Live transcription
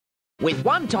With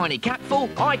one tiny capful,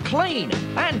 I clean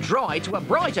and dry to a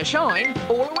brighter shine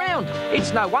all around.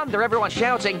 It's no wonder everyone's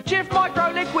shouting, Jif Micro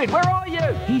Liquid, where are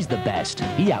you? He's the best.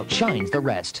 He outshines the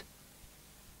rest.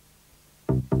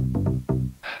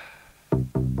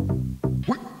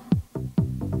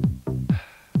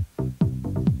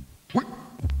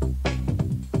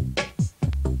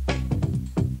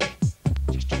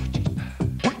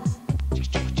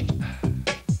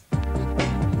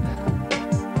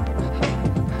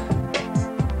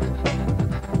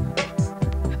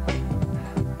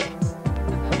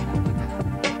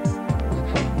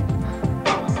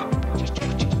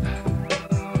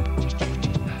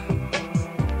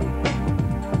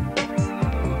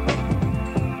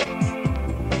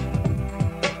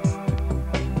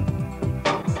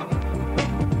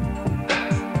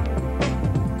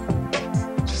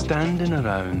 Standing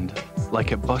around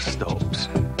like at bus stops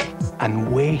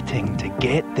and waiting to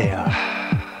get there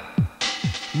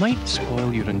might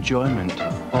spoil your enjoyment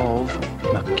of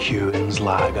McEwan's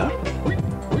lager.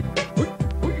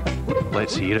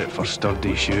 Let's hear it for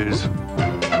sturdy shoes.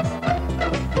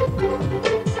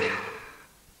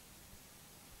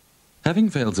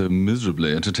 Having failed so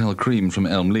miserably to tell Cream from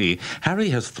Elmley, Harry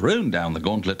has thrown down the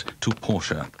gauntlet to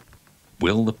Portia.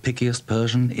 Will the pickiest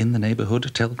Persian in the neighbourhood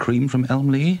tell Cream from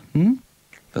Elmley?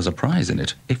 There's a prize in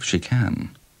it, if she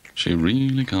can. She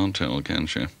really can't tell, can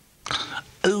she?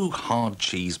 Oh, hard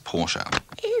cheese, Portia.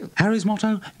 Ew. Harry's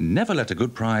motto, never let a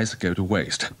good prize go to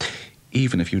waste.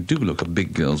 Even if you do look a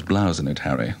big girl's blouse in it,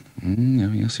 Harry.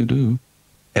 Oh, yes, you do.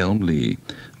 Elmley.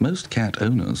 Most cat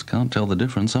owners can't tell the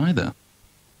difference either.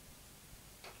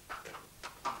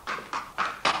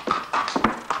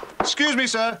 Excuse me,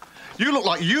 sir. You look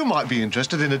like you might be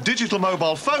interested in a digital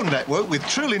mobile phone network with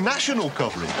truly national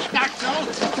coverage. National?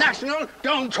 National?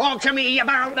 Don't talk to me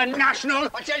about the national.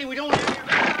 I tell you, we don't...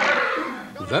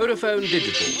 Vodafone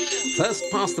Digital. First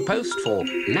past the post for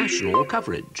national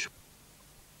coverage.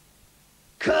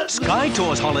 Sky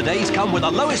Tours holidays come with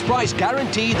the lowest price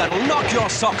guarantee that'll knock your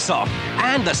socks off.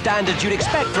 And the standards you'd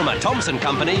expect from a Thompson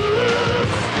company.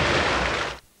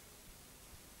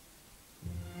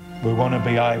 We want to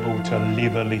be able to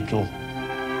live a little.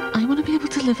 I want to be able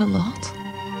to live a lot.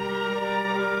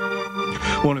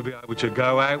 Want to be able to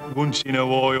go out once in a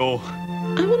while.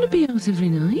 I want to be out every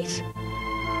night.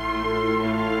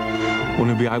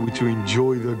 Want to be able to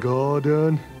enjoy the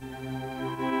garden.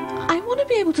 I want to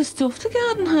be able to stuff the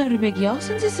garden, hire a big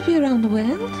yacht and disappear around the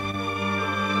world.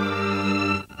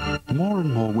 More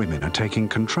and more women are taking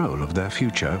control of their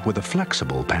future with a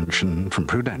flexible pension from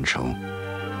Prudential.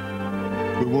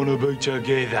 We want to be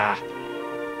together.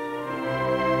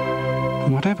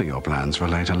 Whatever your plans for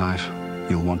later life,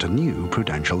 you'll want a new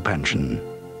Prudential pension.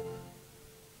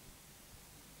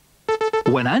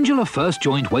 When Angela first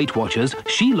joined Weight Watchers,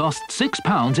 she lost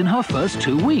 £6 in her first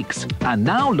 2 weeks, and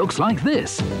now looks like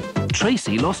this.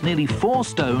 Tracy lost nearly 4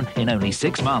 stone in only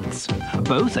 6 months.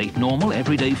 Both ate normal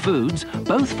everyday foods,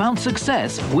 both found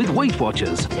success with Weight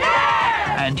Watchers. Yeah!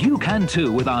 And you can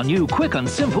too with our new quick and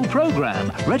simple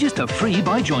program. Register free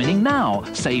by joining now.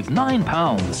 Save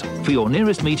 £9. For your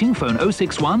nearest meeting, phone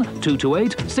 061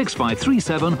 228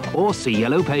 6537 or see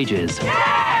Yellow Pages.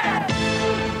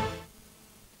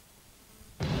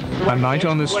 A night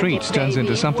on the streets turns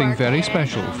into something very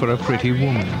special for a pretty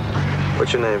woman.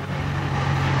 What's your name?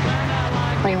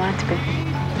 What do you want it to be?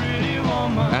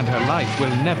 And her life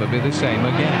will never be the same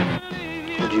again.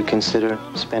 Would you consider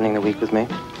spending the week with me?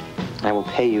 I will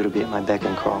pay you to be at my beck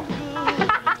and call.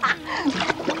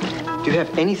 Do you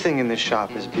have anything in this shop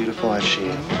as beautiful as she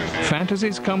is?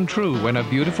 Fantasies come true when a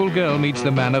beautiful girl meets the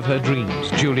man of her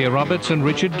dreams. Julia Roberts and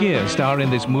Richard Gere star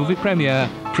in this movie premiere,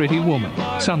 Pretty Woman,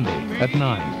 Sunday at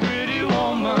 9.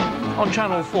 On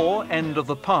Channel 4, End of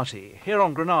the Party. Here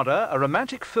on Granada, a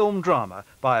romantic film drama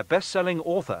by a best-selling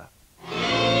author.